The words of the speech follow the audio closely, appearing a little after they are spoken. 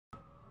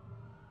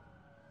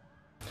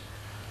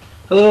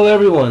Hello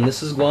everyone,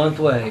 this is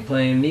Guanthwei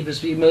playing Need for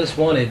Speed Most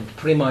Wanted,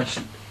 pretty much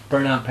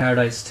Burnout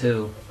Paradise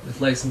 2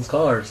 with licensed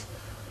cars.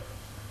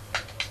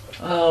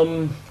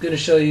 I'm going to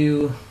show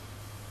you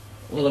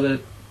a little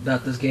bit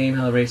about this game,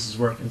 how the races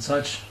work and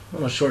such.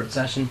 A short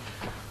session.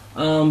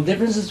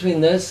 Differences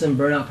between this and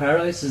Burnout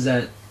Paradise is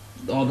that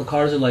all the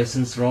cars are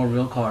licensed, they're all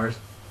real cars.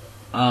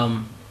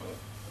 Now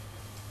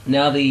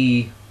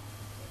the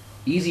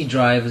Easy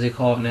Drive, as they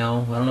call it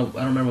now, I don't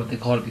remember what they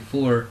called it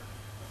before.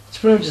 It's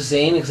pretty much the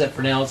same, except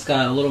for now it's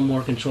got a little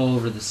more control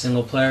over the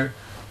single player,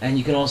 and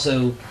you can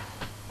also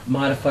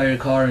modify your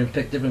car and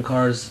pick different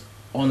cars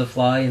on the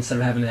fly instead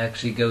of having to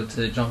actually go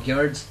to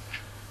junkyards.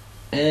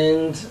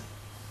 And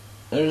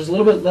there's a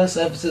little bit less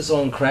emphasis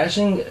on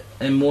crashing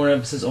and more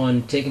emphasis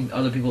on taking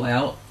other people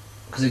out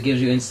because it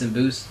gives you instant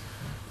boost.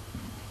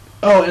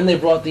 Oh, and they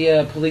brought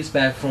the police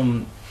back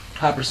from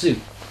Hot Pursuit.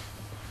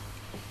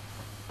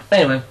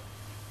 Anyway,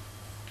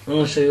 I'm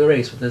going to show you a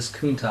race with this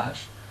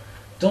Countach.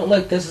 Don't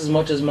like this as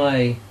much as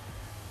my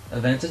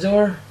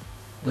Aventador,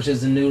 which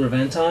is the new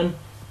Reventon.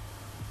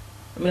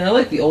 I mean, I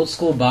like the old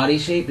school body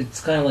shape.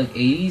 It's kind of like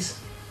 80s,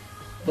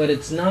 but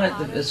it's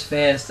not as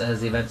fast as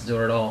the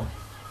Aventador at all.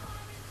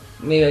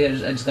 Maybe I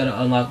just got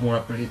to unlock more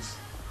upgrades.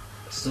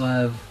 Still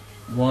have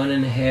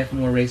 1.5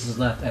 more races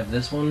left. I have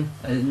this one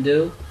I didn't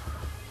do,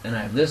 and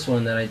I have this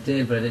one that I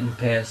did, but I didn't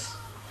pass.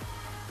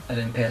 I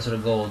didn't pass with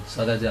a gold,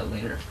 so I'll do that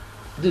later.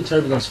 I'll do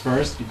Turbulence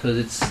first because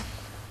it's,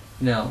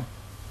 you know,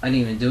 I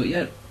didn't even do it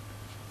yet.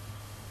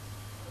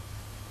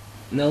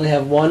 And I only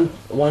have one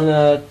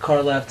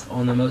car left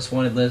on the most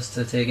wanted list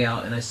to take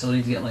out, and I still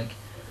need to get like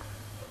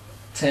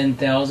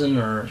 10,000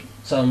 or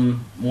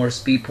some more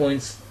speed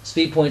points.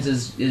 Speed points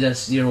is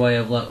just your way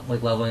of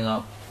leveling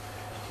up.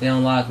 They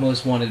unlock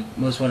most wanted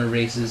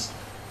races.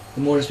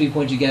 The more speed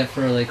points you get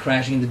for like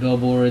crashing into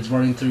billboards,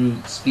 running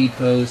through speed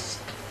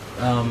posts,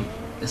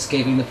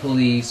 escaping the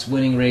police,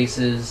 winning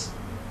races,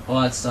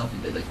 all that stuff.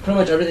 Like pretty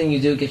much everything you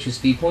do gets you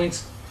speed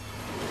points.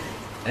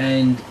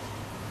 And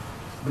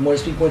the more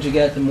speed points you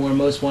get, the more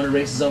most wanted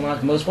races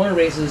unlock. Most wanted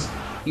races,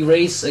 you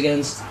race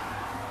against,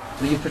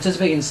 you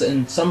participate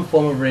in some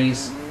form of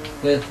race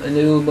with a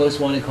new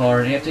most wanted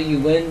car, and after you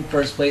win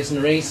first place in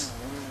the race,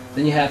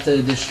 then you have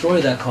to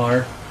destroy that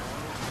car.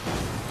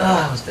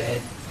 Ah, that was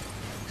bad.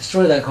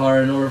 Destroy that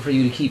car in order for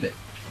you to keep it.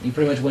 You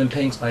pretty much win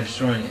pinks by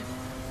destroying it.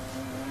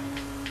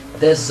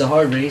 This is a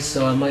hard race,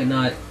 so I might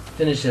not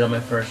finish it on my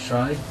first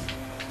try.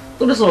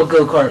 Look at this little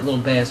go-kart, little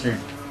bastard.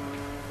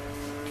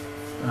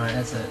 Alright,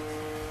 that's it.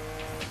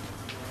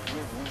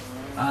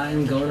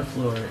 I'm going to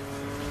floor it.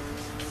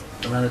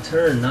 Around a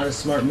turn, not a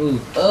smart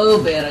move.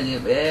 Oh, bad idea,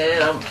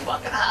 man. I'm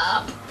fucking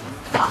up.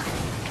 Fuck.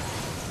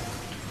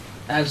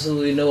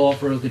 Absolutely no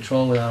off-road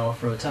control without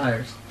off-road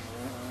tires.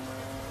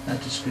 That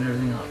just screwed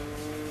everything up.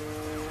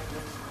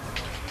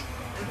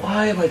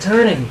 Why am I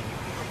turning?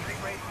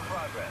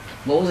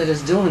 What was I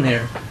just doing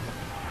there?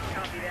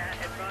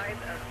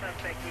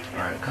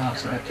 Alright,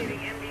 cops are after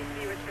me.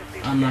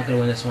 I'm not going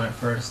to win this one at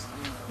first.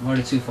 I'm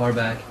already too far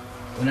back.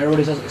 When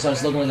everybody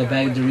starts looking like a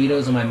bag of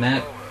Doritos on my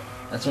map,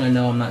 that's when I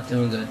know I'm not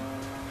doing good.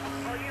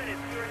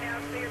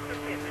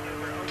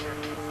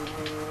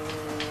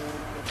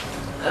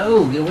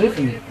 Oh, get away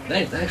from me.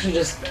 Thanks, that actually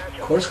just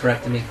course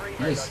corrected me.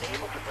 Nice.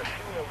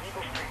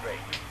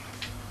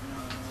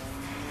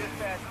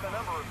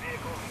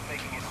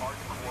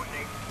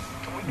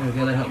 There we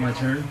go, that helped my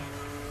turn.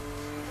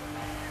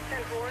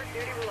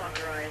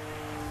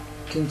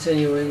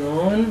 Continuing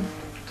on,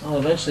 I'll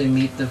eventually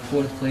meet the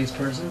 4th place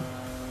person.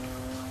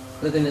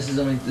 Good thing this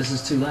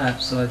is 2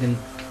 laps, so gives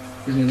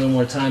me a little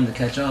more time to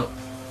catch up.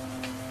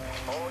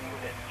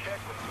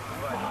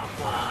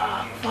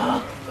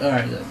 Fuck.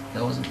 Alright, good.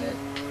 That wasn't bad.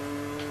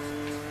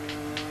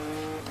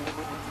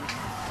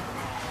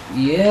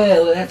 Yeah,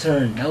 look at that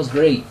turn. That was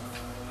great.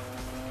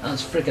 That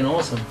was freaking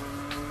awesome.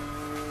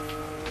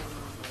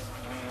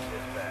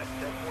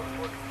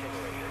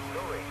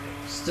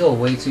 Still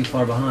way too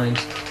far behind.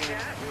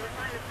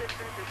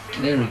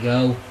 There we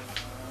go.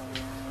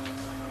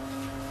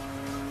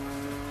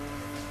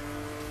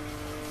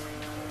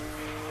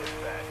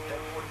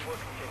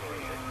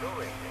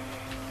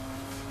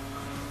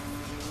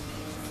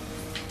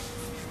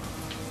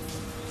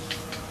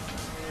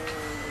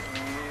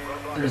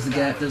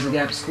 There's a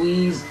gap,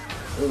 squeeze.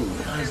 Ooh,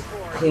 not as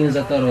clean as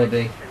I thought it would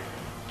be.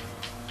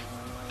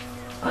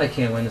 I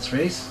can't win this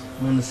race.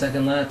 I'm on the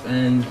 2nd lap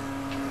and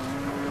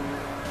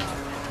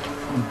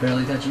I'm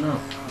barely catching up.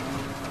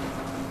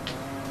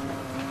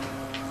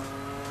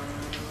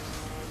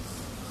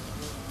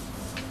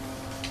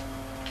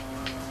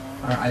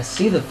 Alright, I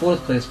see the 4th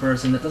place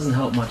person. That doesn't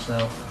help much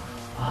though.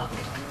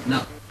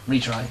 No,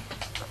 retry.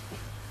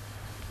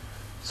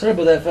 Sorry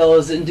about that,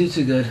 fellas. Didn't do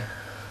too good.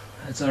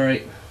 That's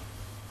alright.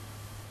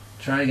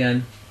 Try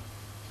again.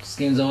 This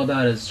game's all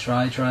about is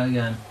try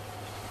again.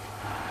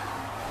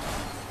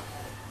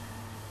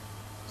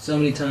 So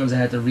many times I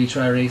had to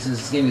retry races.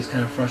 This game is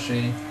kind of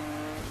frustrating.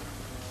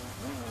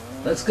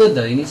 That's good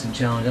though. You need some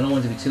challenge. I don't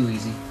want it to be too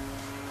easy.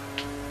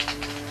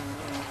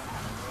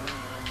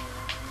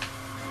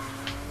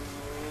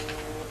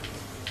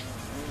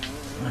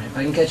 If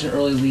I can catch an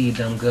early lead,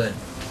 then I'm good.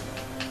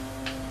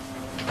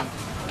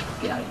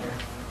 Get out of here.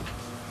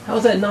 How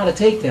is that not a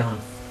takedown?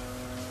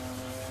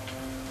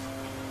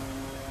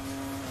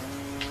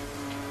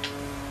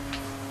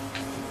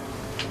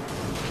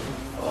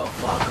 Oh,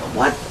 fuck.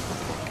 What?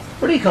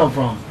 Where'd he come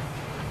from?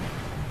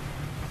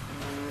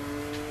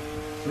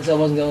 At least I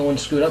wasn't the only one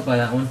screwed up by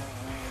that one.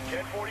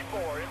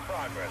 1044 in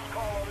progress.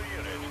 Call other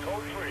units.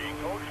 Code 3.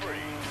 Code 3.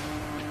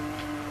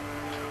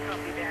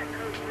 Copy that.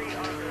 Code 3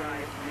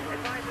 authorized.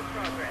 Advise of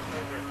progress.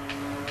 Over.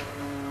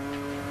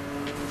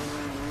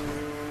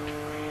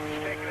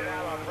 He's taking it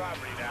out on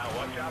property now.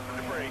 Watch out for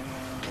debris.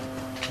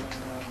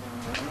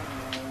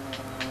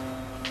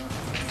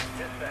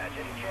 Dispatch,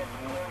 any chance of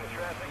clearing the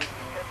traffic?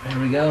 There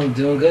we go. I'm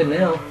doing good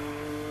now.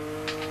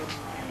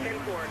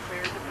 10-4,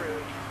 clears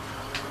approved.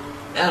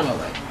 Out of my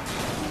way.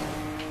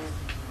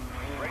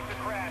 Break the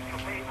crash.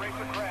 Repeat, break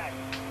the crash.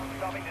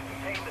 Stopping to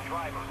detain the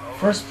driver. Over.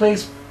 First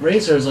place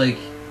racer is like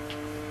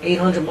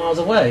 800 miles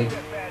away.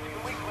 Dispatch,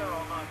 can we clear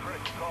all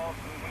non-critical calls?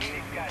 We need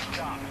these guys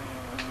stopped.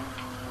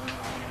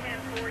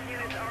 10-4,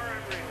 units are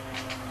en route.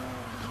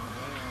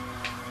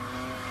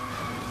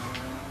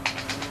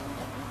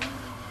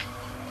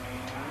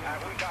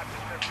 Have we got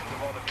descriptions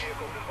of all the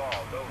vehicles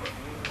involved? Over.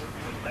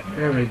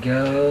 There we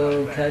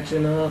go.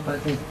 Catching up. I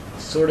can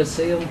sort of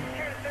see him.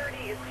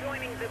 1030 is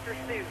joining the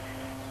pursuit.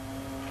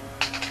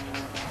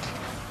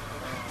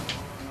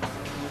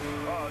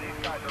 Oh, these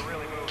guys are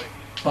really moving.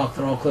 Fuck,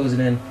 they're all closing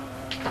in.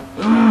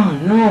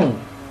 No!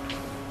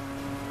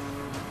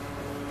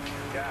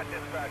 Yeah,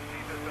 dispatch,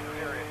 these are some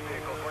serious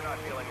vehicles. We're not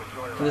dealing with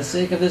joyriders. For the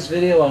sake of this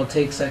video, I'll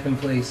take second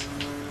place.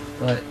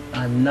 But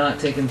I'm not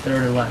taking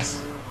third or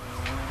less.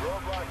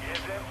 Roadblock is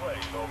in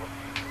place. Over.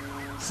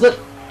 Slip!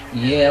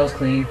 Yeah, that was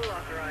clean. Fuel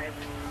authorized.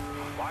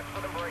 Watch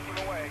for them breaking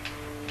away.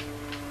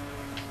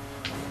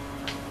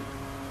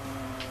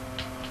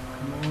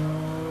 Come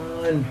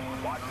on.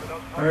 Watch for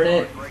those Earn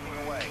it. cars breaking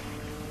away.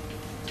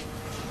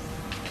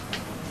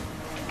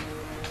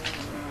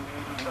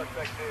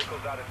 Suspect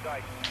vehicles out of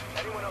sight.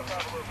 Anyone else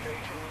have a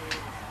location?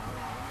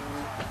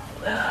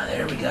 Ah,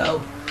 there we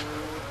go.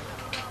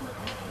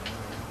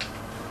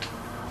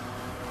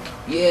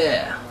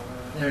 Yeah.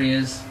 There he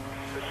is.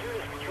 Pursuit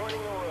is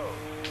joining the road.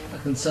 I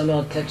can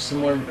somehow catch some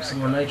more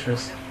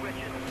nitrous.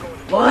 Switches. Go to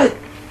What?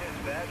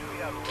 dispatch. We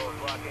have a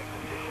roadblock in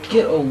position.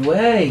 Get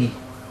away!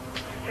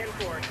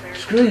 10-4, clears.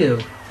 Screw you.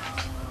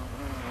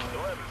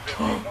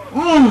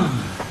 11:51.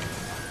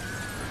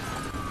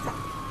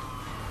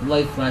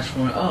 Light flash for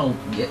me. Oh,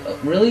 yeah,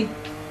 really?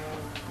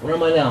 Where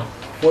am I now?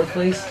 Fourth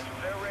place? They're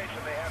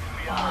racing. They have to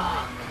be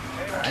Ah,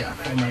 I got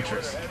full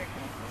nitrous. Copy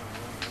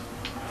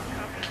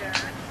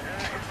that.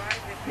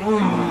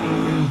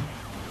 Advise if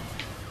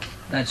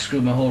That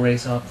screwed my whole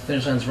race up. The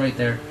finish line's right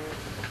there.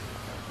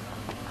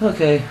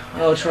 Okay,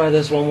 I'll try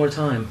this one more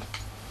time.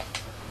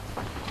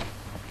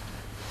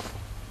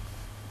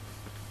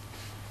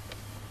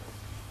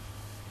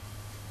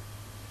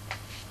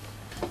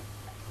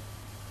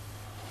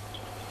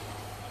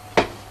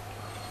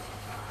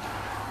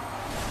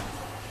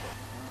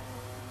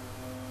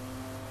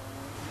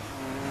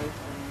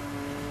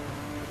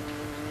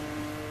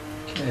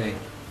 Okay.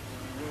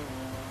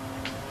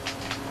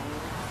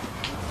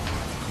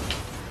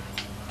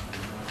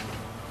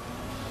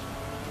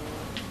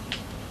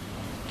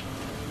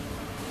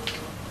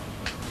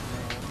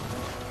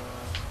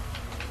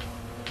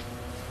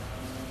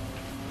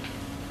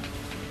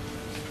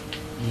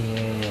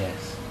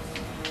 Yes.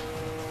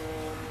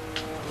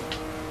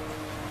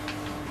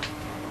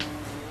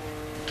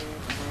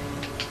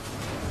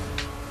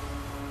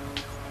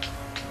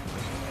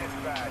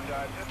 Dispatch,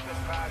 just been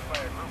passed by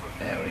a group of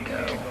There we go.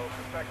 vehicles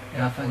suspected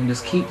Now if I can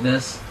just keep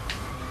this.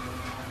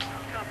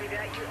 Copy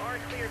that. You are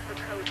cleared for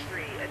code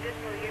 3.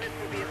 Additional units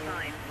will be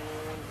assigned.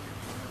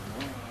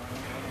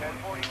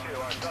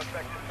 1042, our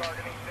suspect is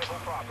targeting civil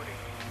property.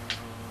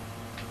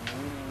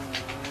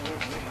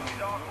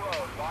 He's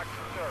off-road, watch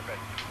the surface.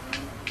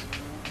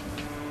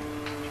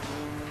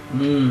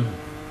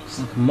 This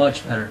looks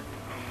much better.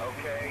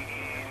 Okay,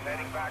 he's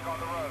heading back on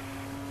the road.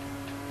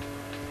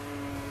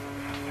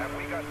 Have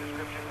we got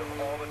descriptions of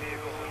all the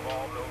vehicles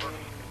involved? Over.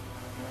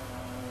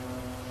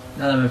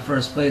 Now that I'm in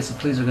first place, the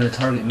police are going to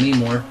target me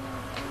more.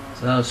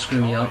 So that'll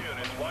screw me All up.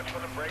 units, watch for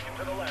them breaking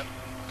to the left.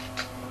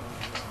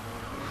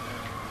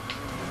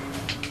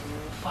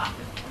 Fuck.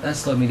 That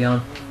slowed me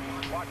down.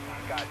 Watch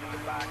these guys in the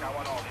back. I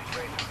want all these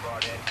racers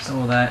brought in. So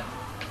will that.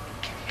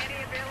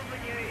 Any available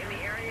unit in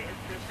the area is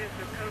to assist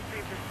with code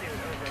 3 pursuit.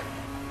 Over.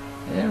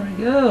 There we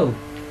go.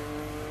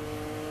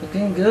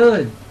 Looking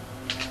good.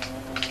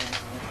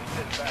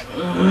 Dispatch.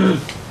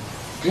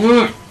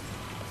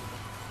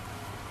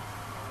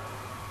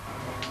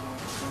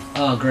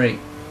 Oh, great.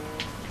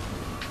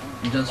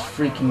 Just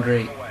freaking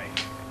great. Away.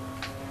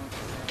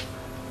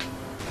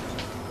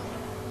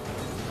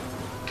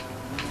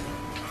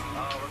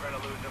 Oh, we're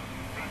gonna lose them.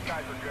 These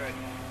guys are good.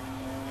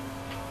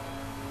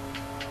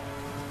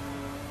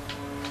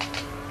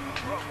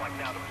 Roadblock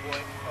now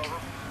deployed. Over.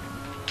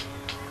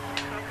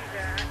 Copy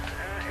that.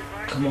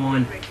 Advise Come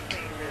on. breaking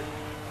changes.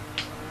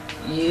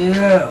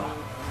 Yeah.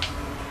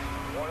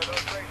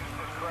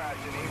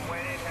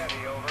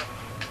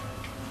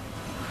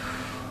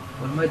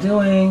 am I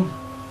doing?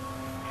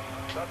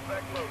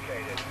 Suspect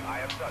located. I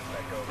have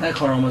suspect over. That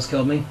car almost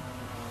killed me.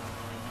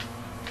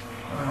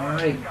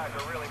 Alright. These guys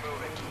are really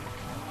moving.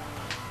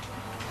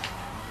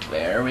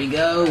 There we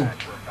go. We're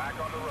back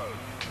on the road.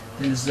 I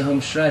think this is the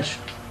home stretch. He's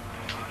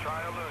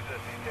trying to lose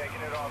us. He's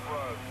taking it off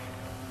road.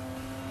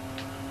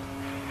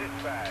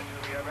 Dispatch,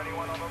 do we have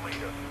anyone on the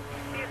leader?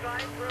 Be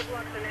advised,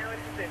 roadblocks are now in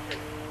position.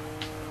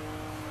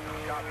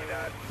 Copy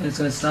that. Think it's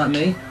gonna stop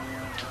me?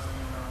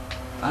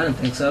 I didn't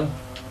think so.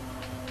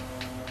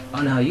 I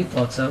don't know how you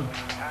thought so.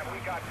 Have we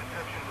got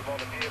descriptions of all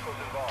the vehicles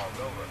involved?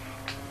 Over.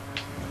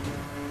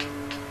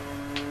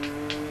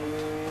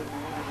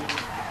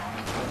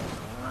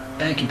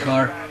 Thank you,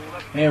 car.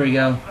 There we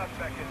go.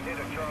 Suspect is hit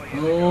a Charlie.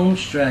 Home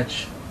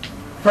stretch.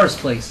 First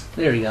place.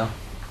 There we go.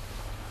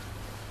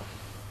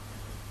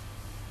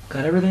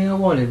 Got everything I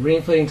wanted.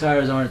 Reinflating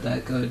tires aren't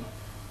that good.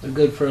 They're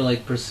good for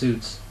like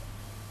pursuits.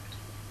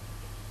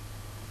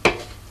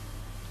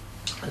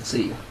 Let's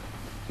see.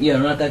 Yeah,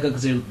 they're not that good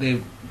because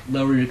they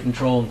lower your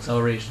control and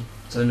acceleration.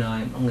 So no,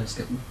 I'm gonna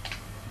skip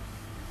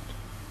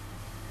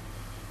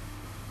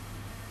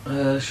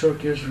them. Short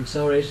gears for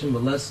acceleration,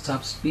 but less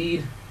top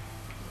speed.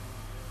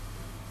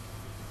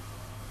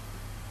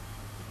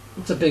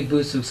 It's a big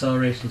boost to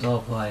acceleration, so I'll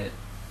apply it.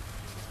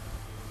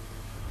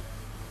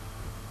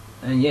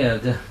 And yeah,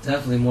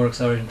 definitely more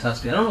acceleration top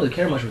speed. I don't really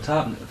care much for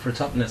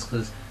topness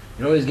because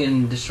you're always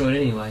getting destroyed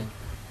anyway.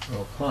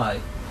 I'll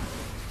apply.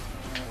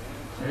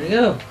 There you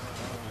go.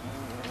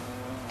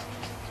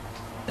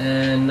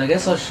 And I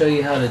guess I'll show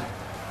you how to.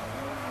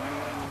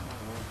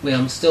 Wait,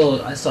 I still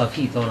have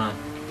heat, don't I?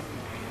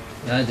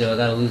 Yeah, I do. I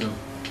gotta lose them.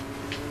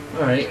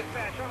 All right.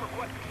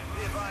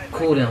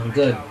 Cooldown,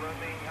 good.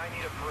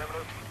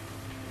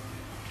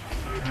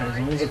 Alright, as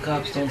long as the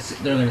cops don't see,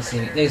 they're gonna see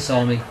me. They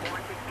saw me.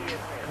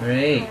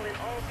 Great.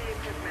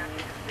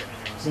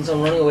 Since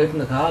I'm running away from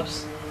the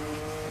cops,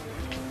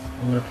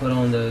 I'm gonna put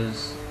on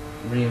those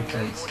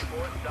reinflates.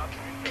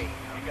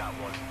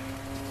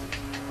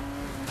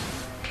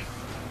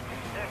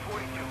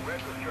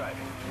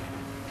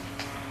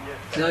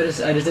 So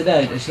I just did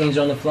that. I changed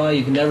it on the fly.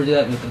 You can never do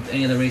that with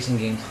any of the racing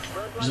games,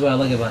 which is what I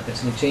like about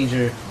this. You can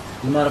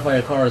you modify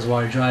your cars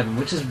while you're driving,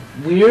 which is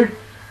weird,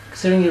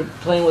 considering you're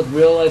playing with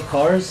real life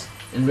cars.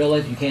 In real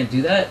life, you can't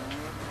do that,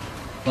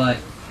 but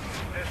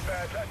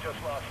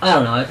I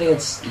don't know. I think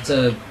it's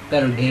a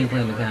better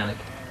gameplay mechanic.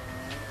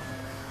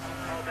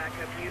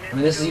 I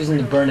mean, this is using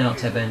the Burnout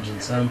type engine,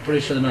 so I'm pretty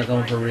sure they're not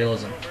going for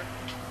realism.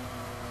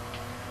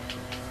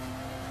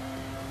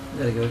 I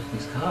gotta go with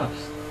these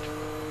cops.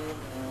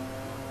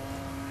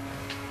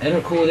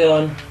 Enter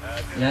cooldown.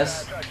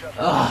 Yes.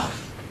 Oh,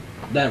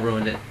 that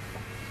ruined it.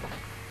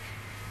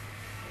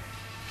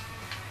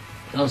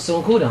 I'm still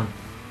on cooldown.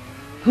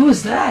 Who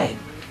is that?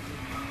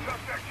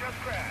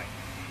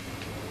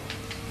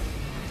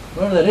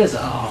 Whoever that is,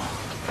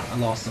 oh, I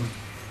lost them.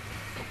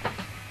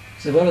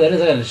 So whoever that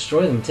is, I gotta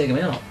destroy them and take them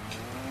out.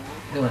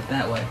 They went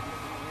that way.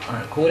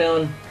 Alright,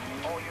 cooldown.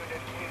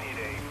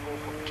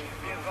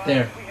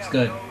 There, it's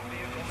good.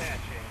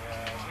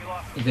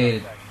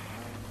 Evaded.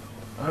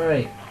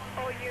 Alright.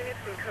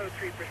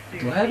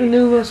 Do I have a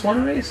new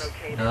Swan race?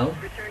 No.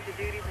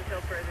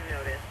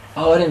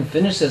 Oh, I didn't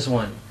finish this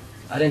one.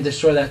 I didn't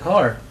destroy that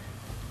car.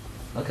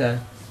 Okay.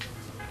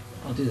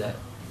 I'll do that.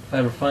 If I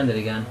ever find it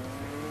again.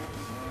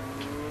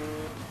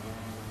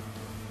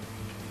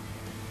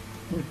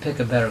 Let me pick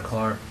a better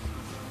car.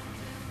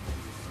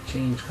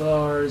 Change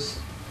cars.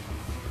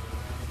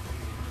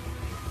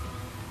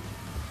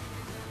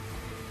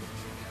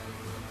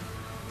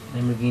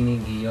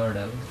 Lamborghini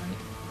Gallardo.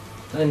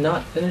 Did I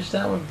not finish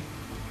that one?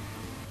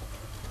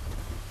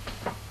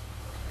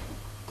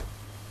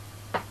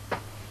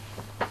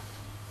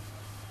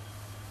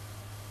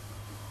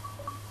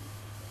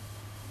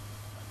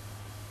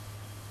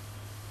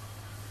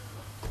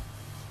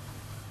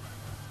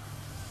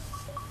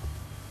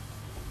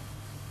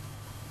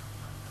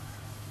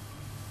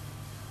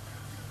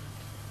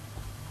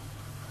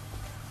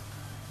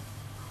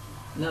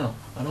 No,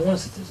 I don't want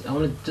to sit this. I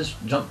want to just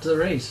jump to the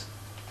race.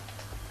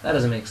 That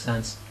doesn't make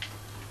sense.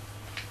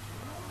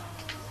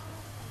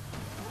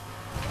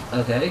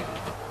 Okay.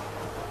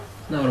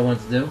 Not what I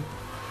wanted to do.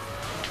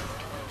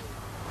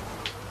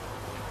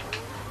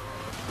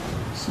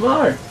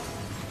 Smart!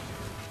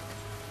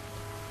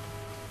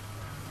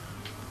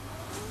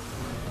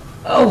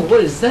 Oh, what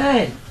is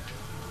that?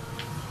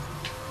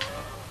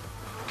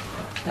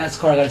 That's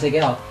the car I gotta take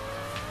out.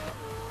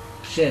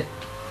 Shit.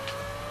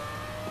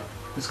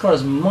 This car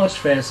is much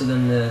faster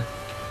than the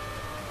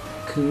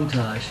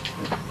Countach.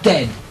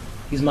 Dead!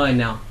 He's mine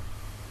now.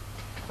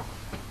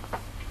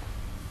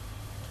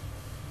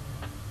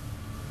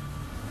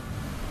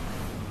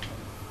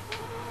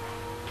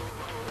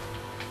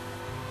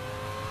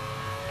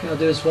 Okay, I'll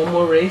do this one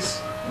more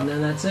race, and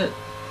then that's it.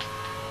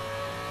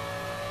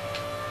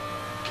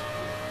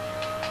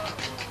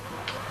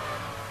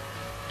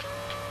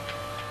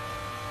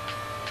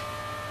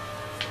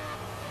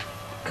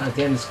 God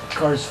damn, this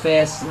car's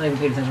fast. I'm not even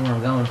paying attention where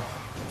I'm going.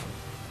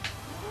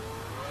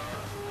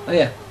 Oh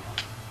yeah.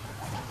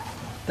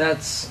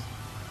 That's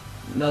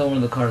another one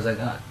of the cars I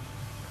got.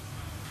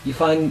 You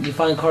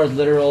find cars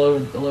littered all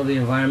over the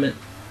environment,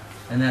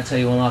 and that's how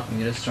you unlock them.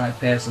 You just drive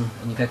past them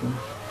and you pick them.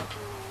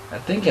 I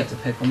think you have to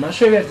pick them. I'm not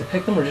sure if you have to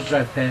pick them or just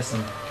drive past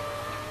them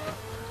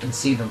and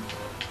see them.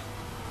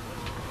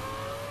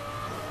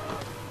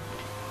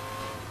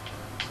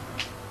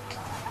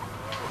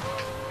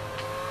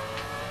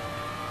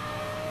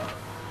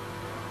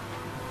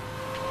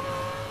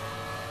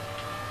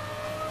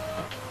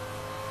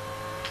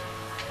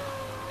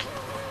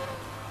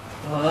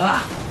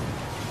 Ah!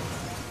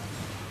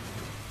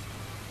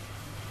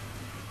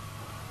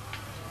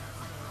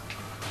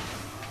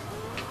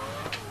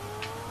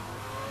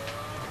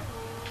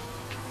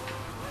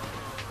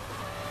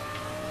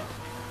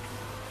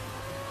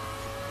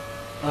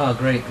 Oh,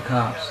 great, the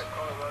cops.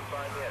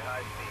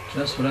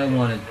 Just what I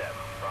wanted.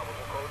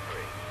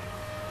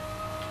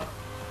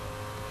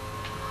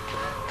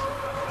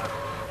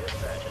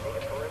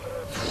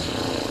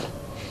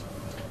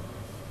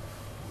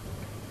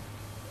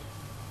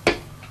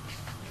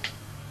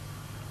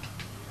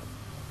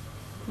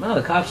 Wow,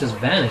 the cops just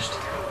vanished.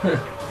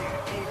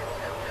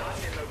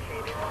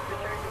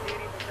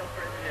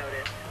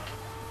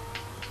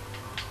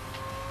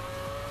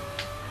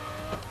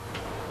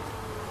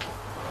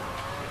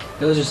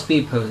 Those are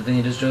speed posts. I think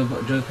you just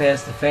drove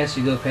past. The faster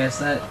you go past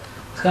that,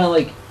 it's kind of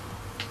like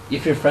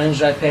if your friends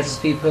drive past a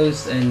speed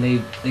post and they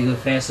go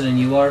faster than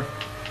you are,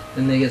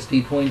 then they get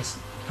speed points.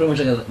 Pretty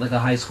much like a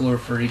high score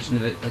for each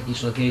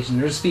location.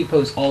 There's speed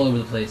posts all over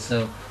the place,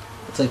 so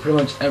it's like pretty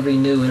much every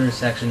new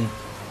intersection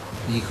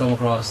that you come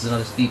across is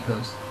another speed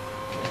post.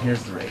 And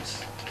here's the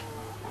race.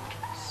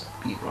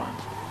 Speed run.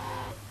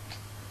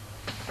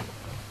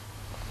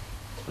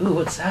 Ooh,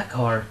 what's that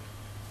car?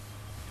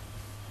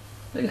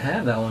 I think I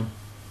have that one.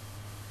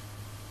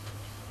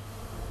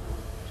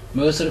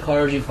 Most of the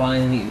cars you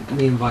find in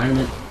the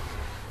environment,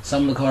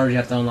 some of the cars you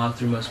have to unlock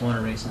through most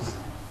wanted races.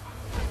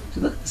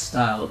 Dude, look at the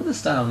style. Look at the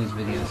style in these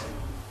videos.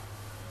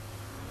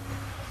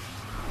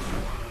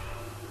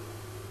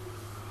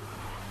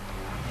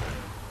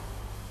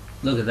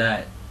 Look at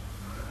that.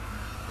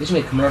 They should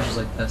make commercials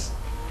like this.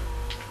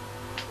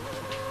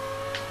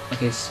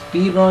 Okay,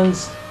 speed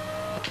runs.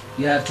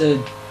 You have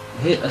to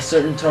hit a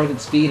certain target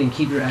speed and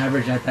keep your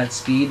average at that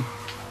speed.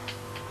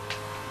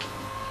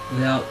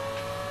 Without,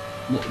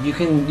 you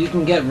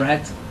can get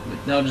wrecked.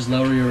 That'll just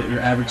lower your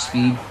average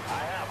speed.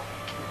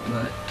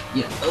 But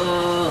yeah,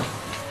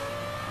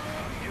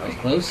 that was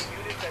close.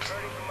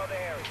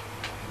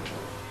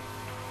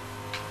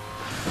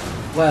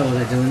 Why was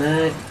I doing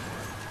that?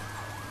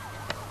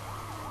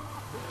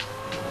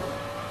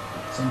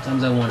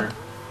 Sometimes I wonder.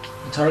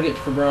 The target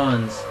for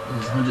bronze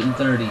is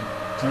 130.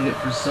 Target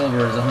for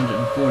silver is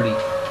 140.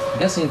 I'm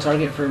guessing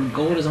target for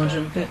gold is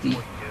 150.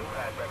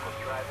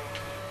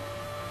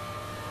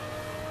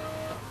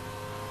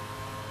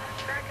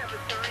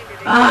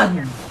 Ah!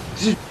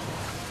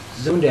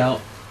 Zoomed out.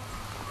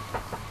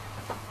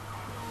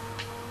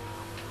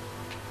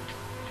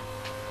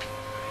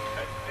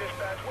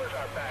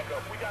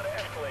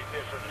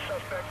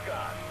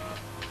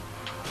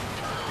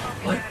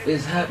 What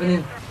is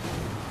happening?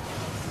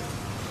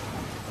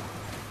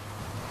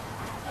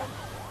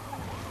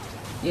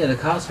 Yeah, the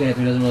cops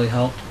factory doesn't really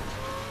help.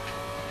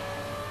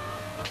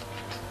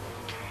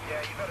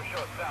 Yeah, you better show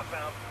us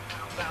southbound.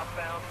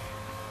 Southbound.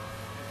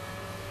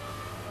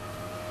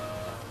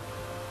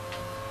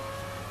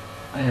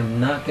 I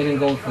am not getting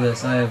gold for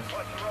this. I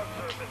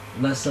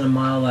have less than a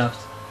mile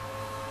left.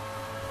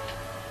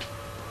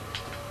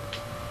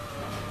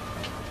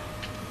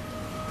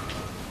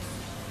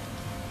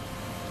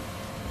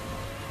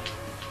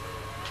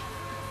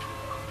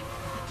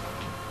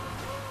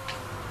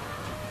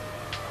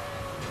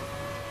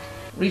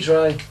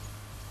 Retry.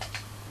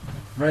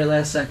 Very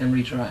last second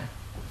retry.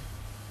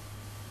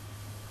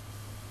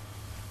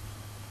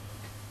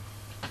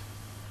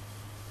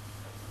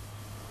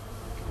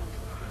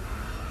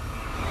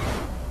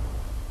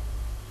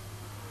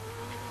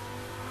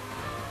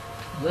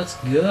 Let's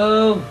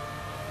go.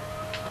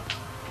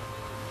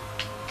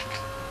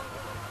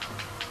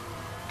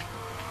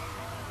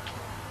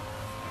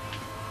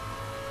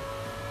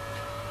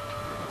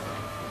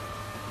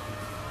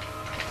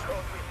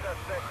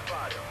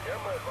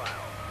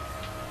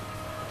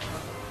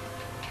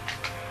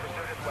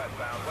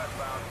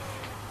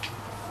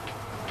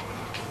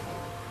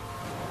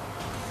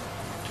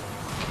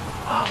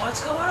 Oh,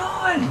 what's going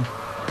on?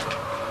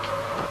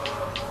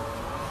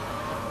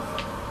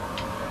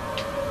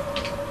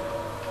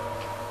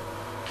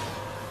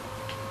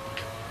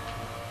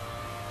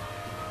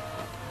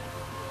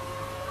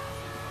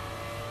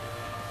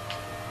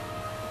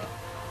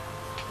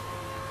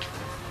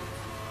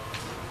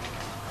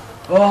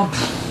 Oh.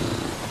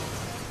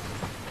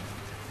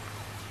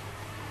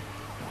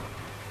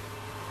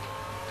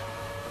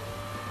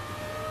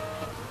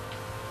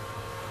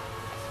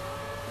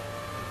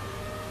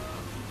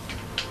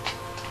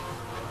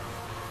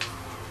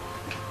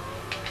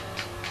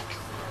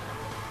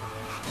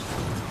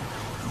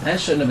 That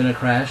shouldn't have been a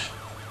crash.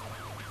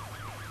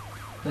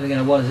 Then again,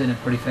 I was hitting it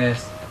pretty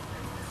fast.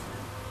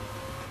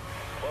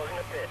 Closing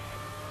the pit.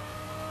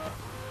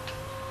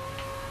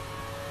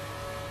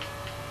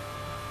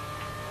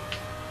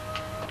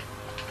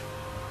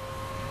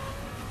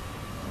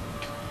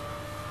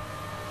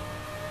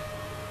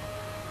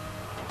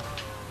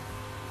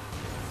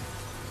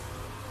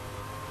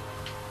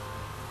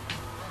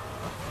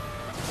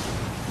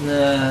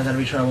 Nah, I gotta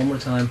retry one more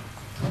time.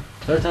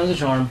 Third time's a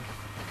charm.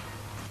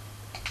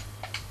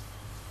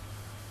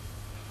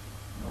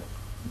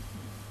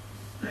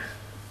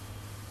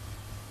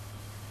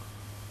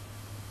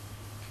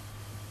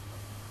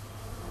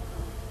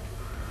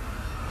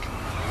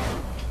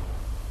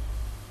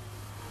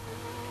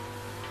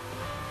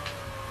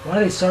 Why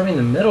do they start me in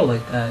the middle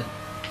like that?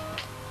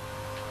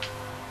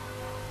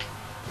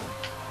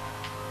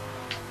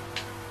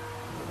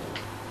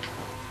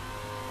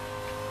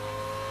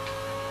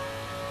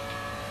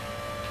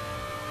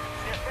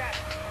 Dispatch,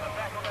 I'm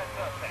back on that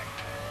suspect.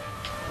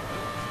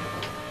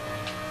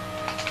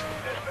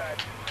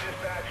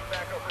 Dispatch,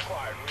 backup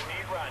required. We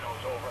need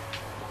rhinos, over.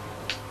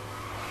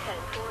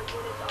 10-4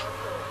 units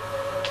also.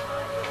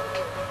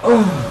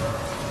 Oh!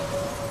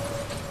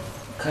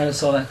 Kinda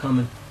saw that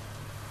coming.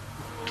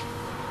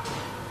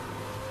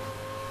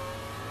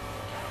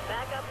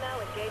 Back up now,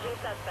 engaging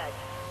suspect.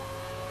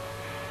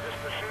 This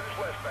pursuit is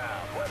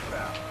westbound.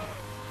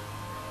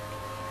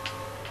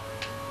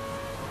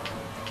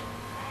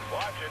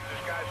 Watch it,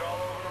 this guy's all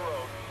over the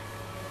road.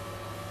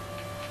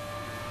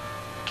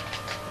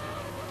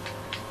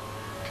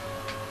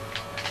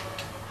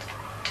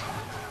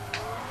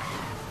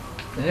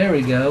 There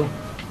we go.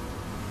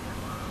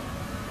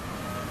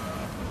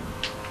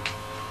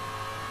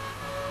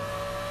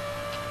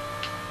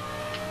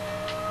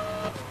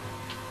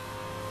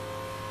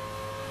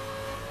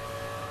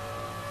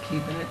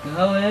 Keeping it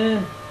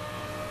going.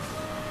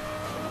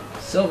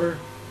 Silver.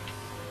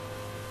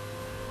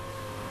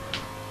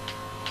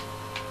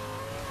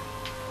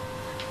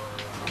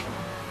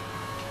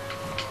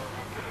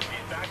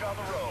 He's back on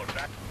the road.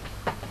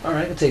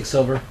 Alright, I'll take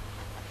silver.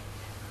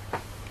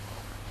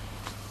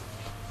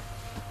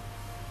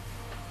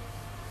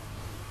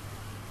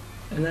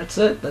 And that's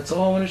it. That's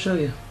all I want to show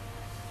you.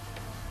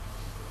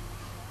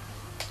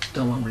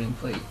 Don't want ring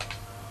plate.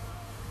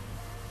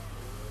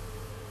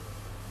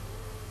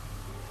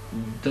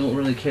 Don't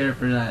really care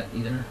for that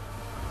either.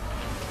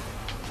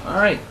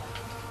 Alright.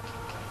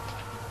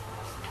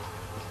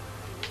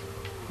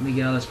 Let me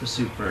get out of this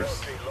pursuit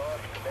first.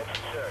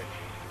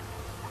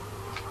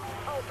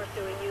 All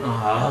pursuing units.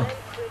 Aw.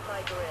 Grid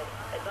by grid.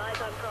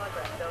 Advise on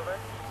progress, over.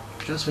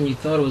 Just when you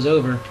thought it was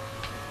over.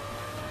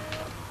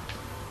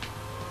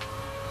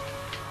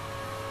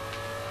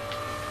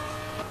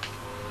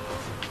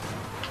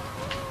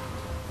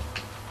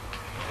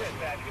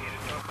 Dispatch, we need to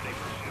terminate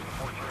pursuit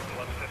before turn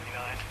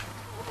 11:59.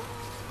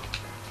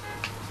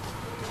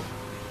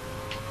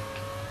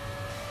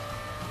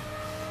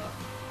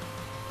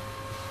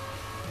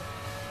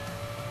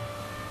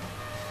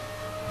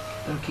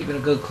 I'm keeping a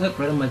good clip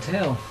right on my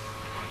tail.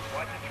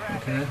 Watch the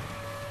traffic. Okay.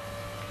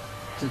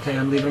 It's okay,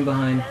 I'm leaving him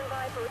behind. Stand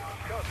by for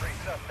Code 3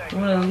 suspect. I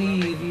wanna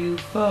leave you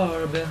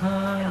far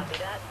behind. copy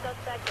that.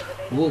 Suspect is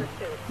evading Whoa.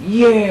 pursuit.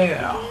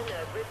 Yeah! Begin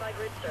a grid by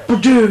grid search.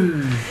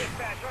 Badoo!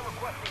 Dispatch, I'm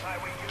requesting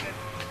highway unit.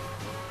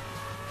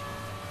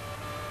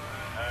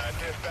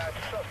 Dispatch,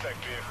 suspect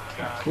vehicle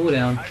gone. Cool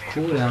down, I need a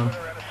cool down.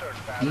 perimeter and a search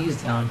pattern. Ease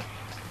down.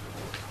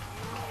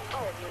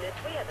 All units,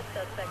 we have a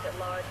suspect at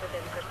large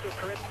within pursuit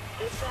perimeter.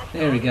 Dispatch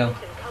There we go. in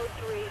code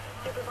 3.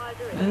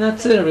 Supervisor is And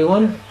that's it,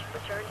 everyone.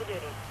 return to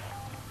duty.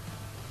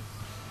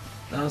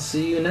 I'll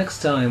see you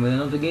next time with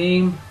another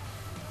game.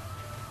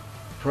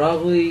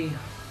 Probably,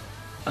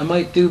 I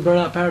might do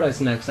Burnout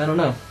Paradise next. I don't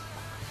know.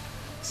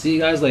 See you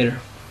guys later.